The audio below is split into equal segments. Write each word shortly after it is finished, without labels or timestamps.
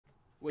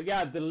We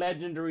got the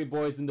legendary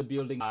boys in the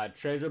building,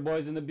 treasure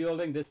boys in the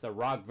building. This is a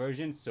rock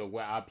version, so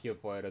we're up here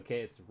for it,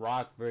 okay? It's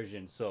rock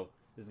version, so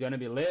it's gonna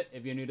be lit.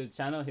 If you're new to the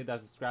channel, hit that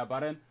subscribe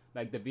button,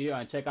 like the video,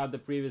 and check out the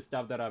previous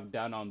stuff that I've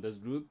done on this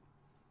group,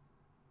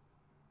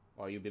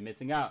 or you'll be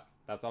missing out.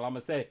 That's all I'm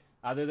gonna say.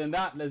 Other than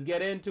that, let's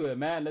get into it,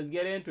 man. Let's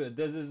get into it.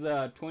 This is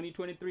a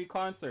 2023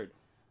 concert.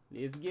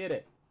 Let's get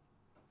it.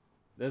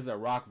 This is a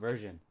rock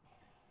version.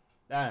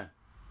 Ah.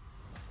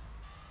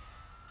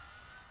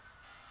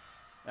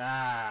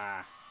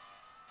 Ah.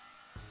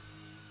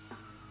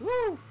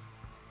 Woo.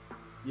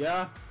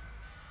 Yeah.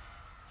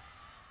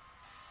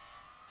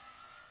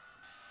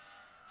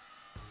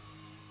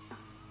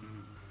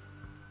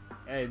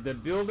 Hey, the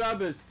build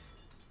up is.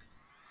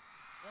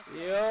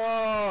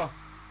 Yo.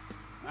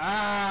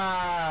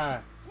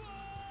 Ah.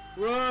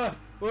 Whoa.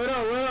 What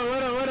up? What up?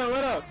 What up? What up?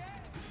 What up?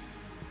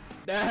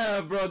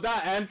 Damn, bro,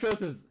 that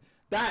entrance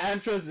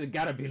is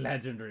gotta be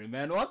legendary,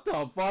 man. What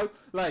the fuck?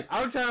 Like,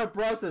 I'm trying to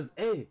process.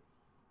 Hey,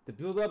 the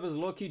build up is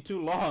low key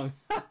too long,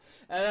 and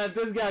then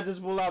this guy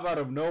just pulled up out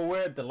of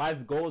nowhere. The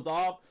lights goes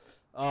off.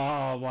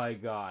 Oh my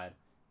god.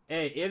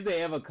 Hey, if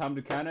they ever come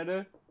to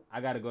Canada, I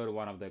gotta go to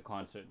one of their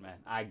concerts, man.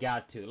 I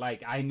got to.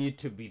 Like, I need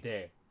to be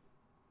there.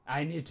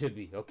 I need to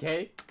be.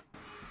 Okay.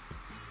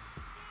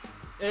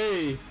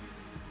 Hey.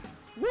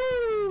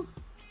 Woo.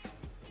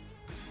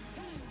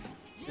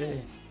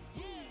 Hey.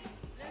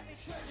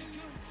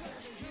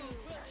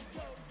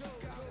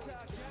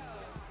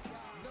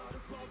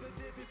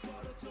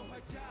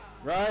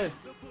 Right.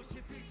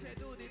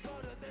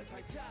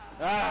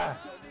 Ah.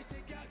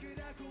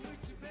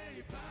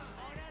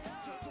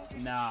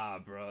 Nah,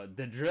 bro.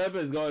 The drip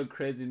is going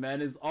crazy,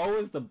 man. It's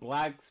always the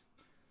black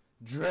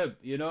drip,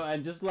 you know,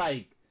 and just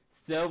like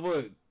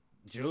silver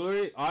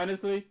jewelry.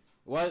 Honestly,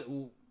 what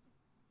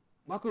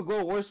could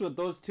go worse with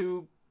those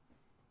two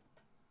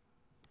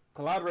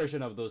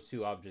collaboration of those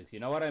two objects? You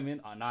know what I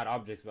mean? Not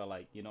objects, but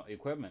like, you know,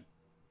 equipment.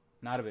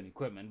 Not even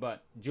equipment,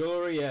 but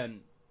jewelry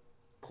and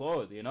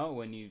clothes. You know,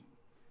 when you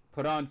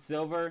put on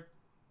silver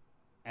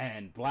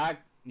and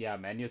black, yeah,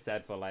 man, you're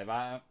set for life.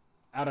 I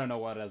don't know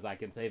what else I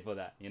can say for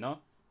that. You know,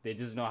 they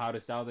just know how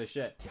to style their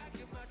shit.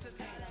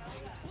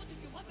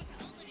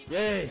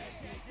 Yay!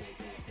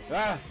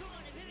 Ah!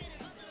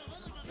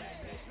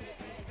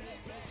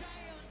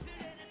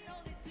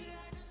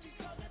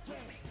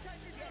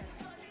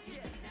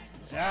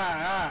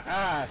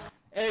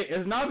 Hey,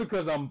 it's not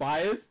because I'm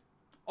biased,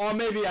 or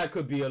maybe I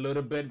could be a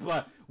little bit,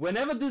 but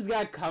whenever this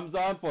guy comes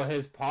on for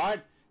his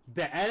part,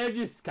 the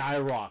energy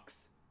skyrockets.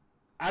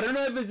 I don't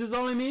know if it's just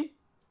only me.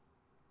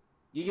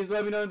 You guys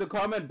let me know in the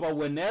comment, but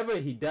whenever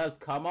he does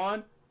come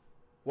on,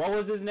 what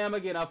was his name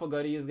again? I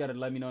forgot. You just gotta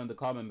let me know in the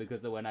comment,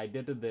 because when I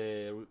did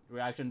the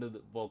reaction to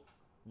the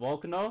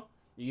Volcano,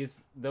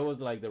 there was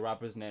like the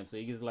rapper's name, so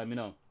you guys let me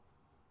know.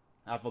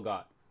 I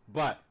forgot.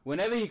 But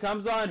whenever he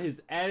comes on,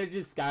 his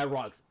energy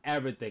skyrockets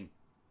everything.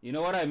 You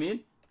know what I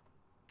mean?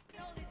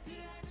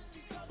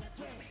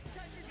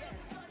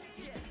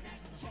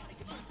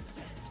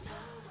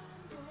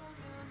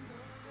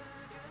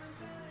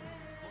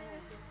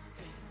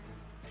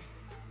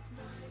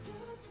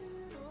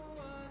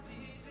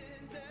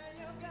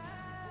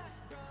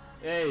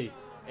 Hey,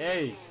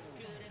 hey.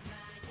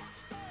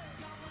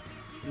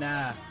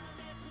 Nah.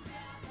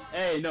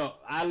 Hey, no,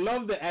 I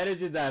love the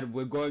energy that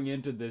we're going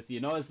into this,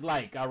 you know, it's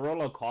like a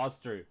roller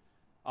coaster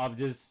of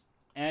just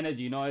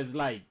energy, you know, it's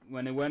like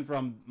when it went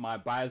from my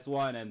bias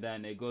one and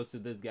then it goes to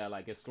this guy,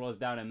 like it slows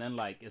down and then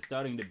like it's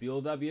starting to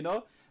build up, you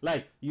know,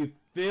 like you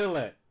feel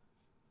it,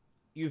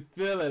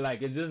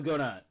 like it's just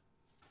gonna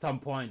some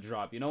point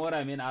drop, you know what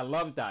I mean? I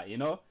love that, you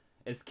know,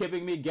 it's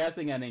keeping me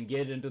guessing and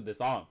engaged into the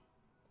song,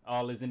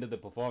 or listen to the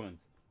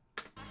performance.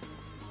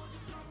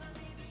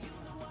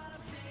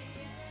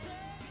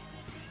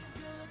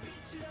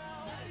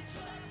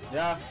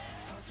 Yeah.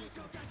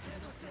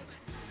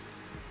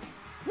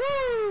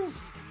 Woo!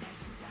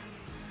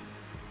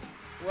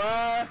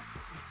 What?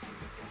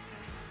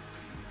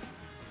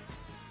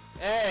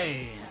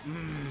 Hey!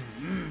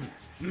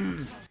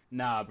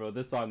 Nah, bro,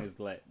 this song is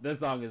lit. This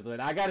song is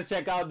lit. I gotta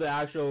check out the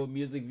actual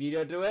music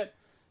video to it.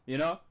 You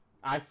know?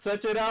 I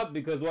searched it up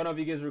because one of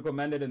you guys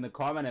recommended in the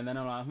comment, and then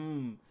I'm like,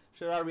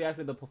 should I react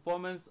to the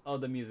performance or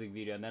the music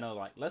video? And then I was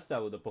like, let's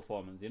start with the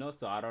performance, you know?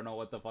 So I don't know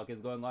what the fuck is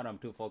going on. I'm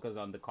too focused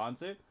on the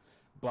concert.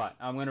 But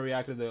I'm gonna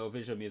react to the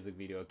official music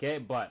video, okay?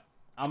 But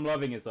I'm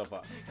loving it so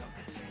far.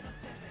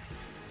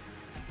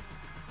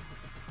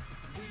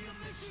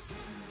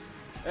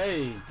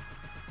 Hey!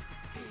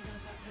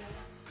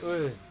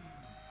 Ui.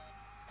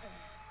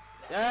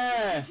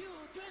 Yeah!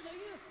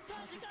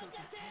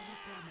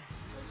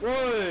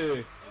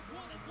 Whoa!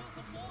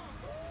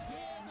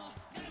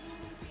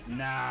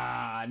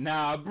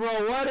 Nah,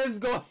 bro, what is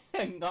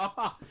going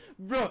on?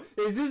 Bro,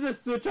 is this a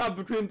switch up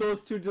between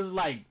those two, just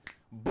like,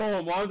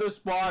 boom, on the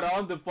spot,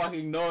 on the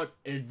fucking note,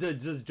 is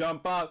just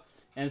jump up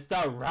and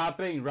start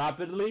rapping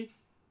rapidly?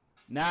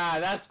 Nah,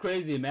 that's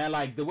crazy, man,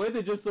 like, the way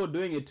they're just so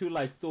doing it too,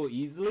 like, so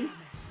easily.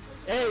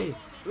 Hey,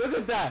 look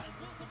at that!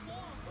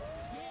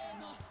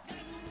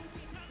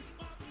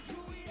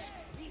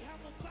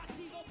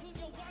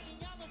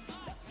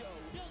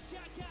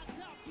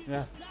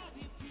 Yeah.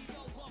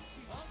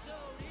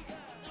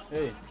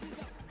 Hey.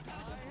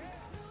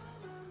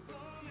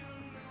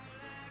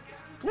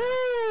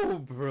 Woo,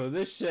 bro,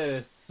 this shit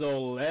is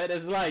so lit.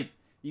 It's like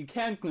you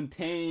can't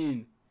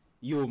contain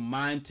your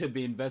mind to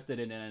be invested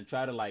in it and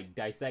try to like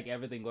dissect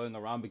everything going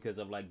around because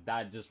of like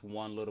that just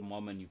one little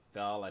moment you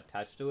fell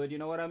attached to it. You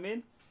know what I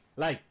mean?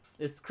 Like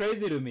it's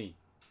crazy to me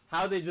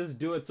how they just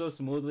do it so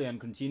smoothly and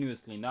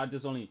continuously. Not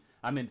just only,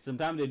 I mean,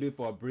 sometimes they do it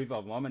for a brief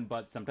of moment,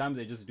 but sometimes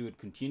they just do it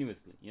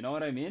continuously. You know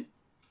what I mean?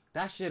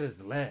 That shit is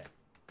lit.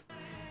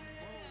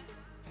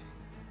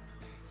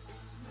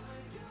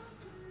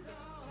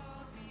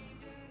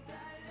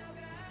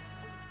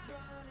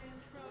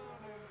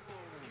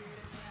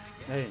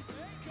 Hey,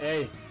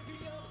 hey,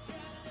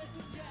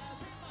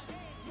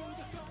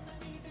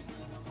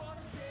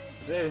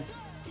 hey.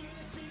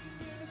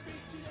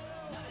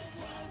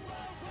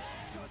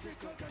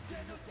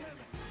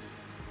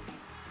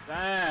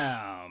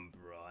 Damn,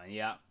 bro.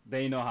 Yeah,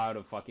 they know how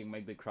to fucking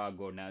make the crowd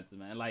go nuts,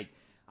 man. Like,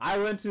 I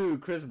went to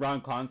Chris Brown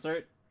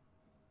concert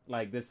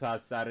like this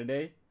past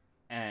Saturday,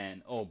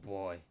 and oh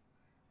boy,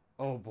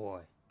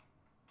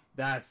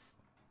 that's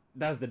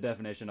that's the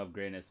definition of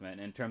greatness, man.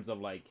 In terms of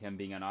like him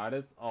being an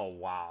artist, oh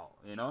wow,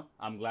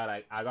 I'm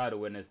glad I got to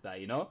witness that.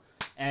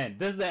 And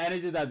this is the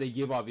energy that they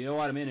give off. You know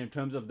what I mean? In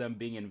terms of them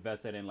being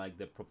invested in like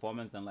the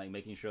performance and like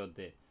making sure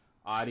the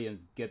audience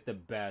get the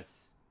best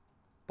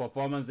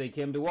performance they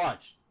came to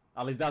watch.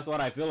 At least that's what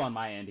I feel on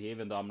my end here,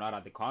 even though I'm not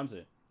at the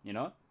concert. It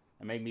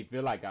make me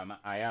feel like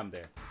I am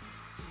there.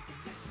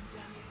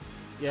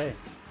 Yeah.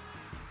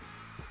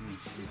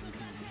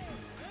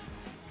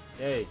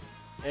 Hey,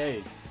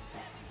 hey,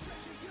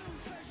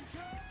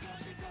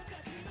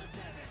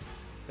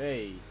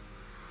 hey.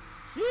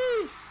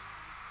 Sheesh.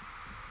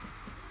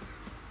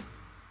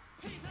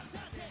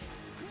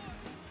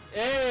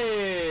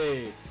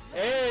 Hey,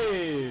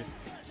 hey.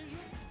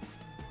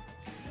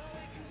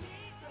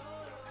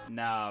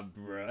 Nah,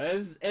 bro.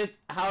 It's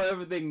how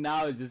everything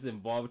now is just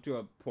evolved to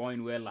a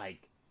point where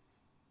like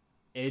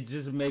it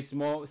just makes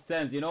more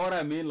sense. You know what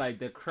I mean? Like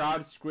the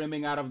crowd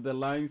screaming out of the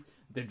lungs,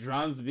 the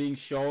drums being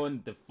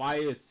shown, the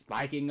fire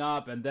spiking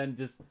up, and then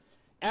just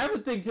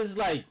everything just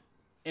like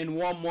in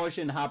one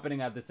motion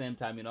happening at the same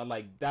time.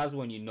 Like that's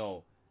when you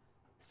know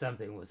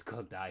something was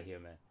cooked out here,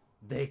 man.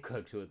 They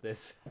cooked with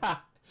this.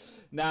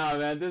 Nah,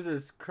 man, this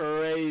is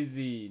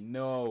crazy.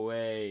 No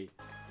way.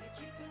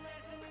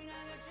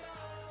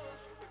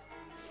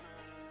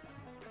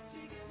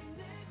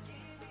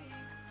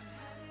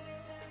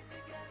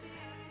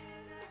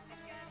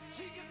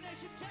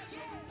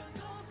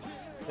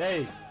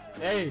 Hey,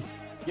 hey,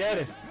 get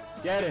it.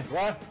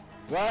 What?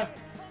 What?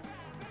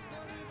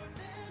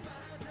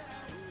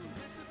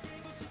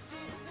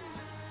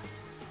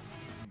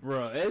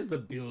 Bro, it's the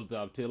build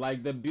up to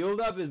like the build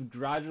up is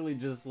gradually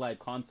just like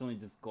constantly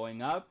just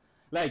going up.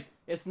 Like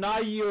it's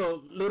not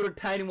your little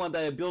tiny one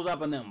that you build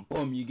up and then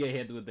boom you get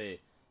hit with the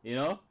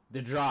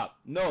drop.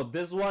 No,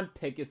 this one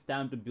take its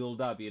time to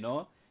build up.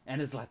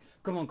 And it's like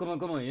come on.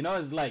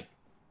 It's like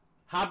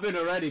happened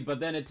already, but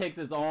then it takes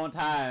its own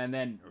time and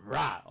then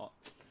rah. Oh,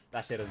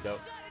 that shit is dope.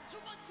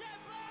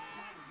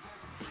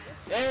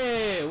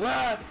 Hey,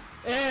 what?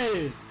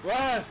 Hey,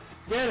 what?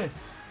 Get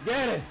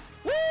it.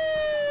 Woo!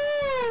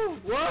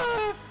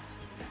 What?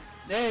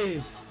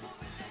 Hey.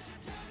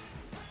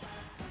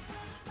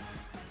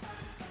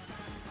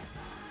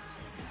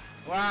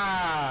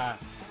 Wow.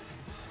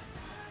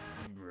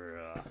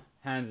 Bruh.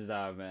 Hands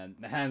down, man.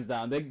 Hands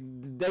down. They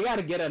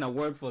gotta get an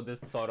award for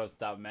this sort of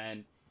stuff,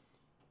 man.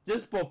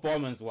 Just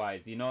performance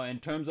wise, in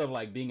terms of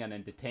like being an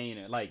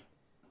entertainer, like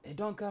it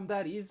don't come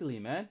that easily,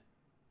 man.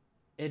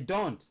 It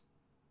don't.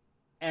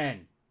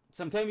 And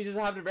sometimes you just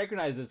have to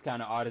recognize this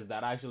kind of artists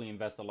that actually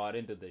invest a lot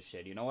into this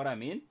shit. You know what I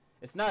mean?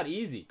 It's not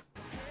easy.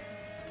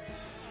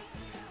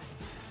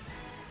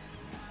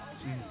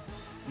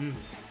 Mm.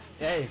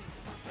 Hey,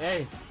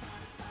 hey.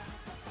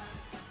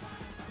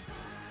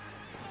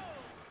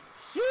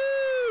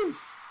 Sheesh.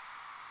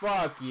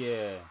 Fuck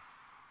yeah.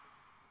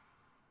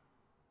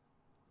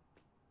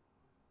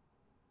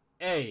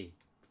 Hey,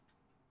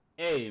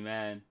 hey,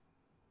 man.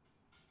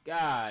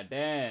 God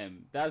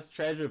damn. That's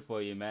treasure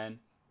for you, man.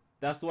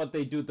 That's what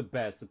they do the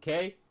best,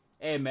 okay?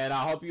 Hey, man,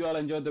 I hope you all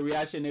enjoyed the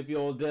reaction. If you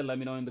all did, let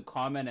me know in the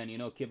comment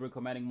and, keep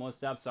recommending more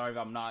stuff. Sorry if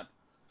I'm not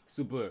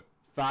super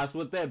fast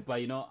with it,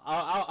 but,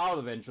 I'll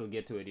eventually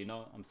get to it.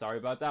 I'm sorry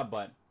about that,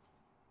 but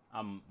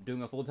I'm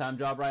doing a full-time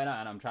job right now,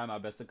 and I'm trying my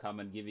best to come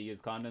and give you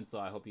guys content, so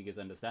I hope you guys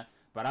understand.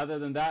 But other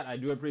than that, I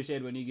do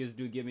appreciate when you guys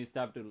do give me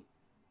stuff to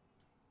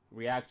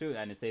react to,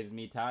 and it saves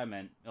me time,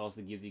 and it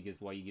also gives you guys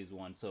what you guys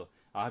want. So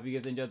I hope you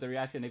guys enjoyed the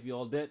reaction. If you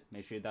all did,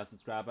 make sure you hit that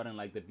subscribe button,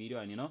 like the video,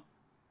 and I'm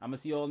gonna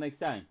see you all next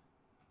time.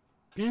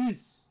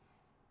 Peace.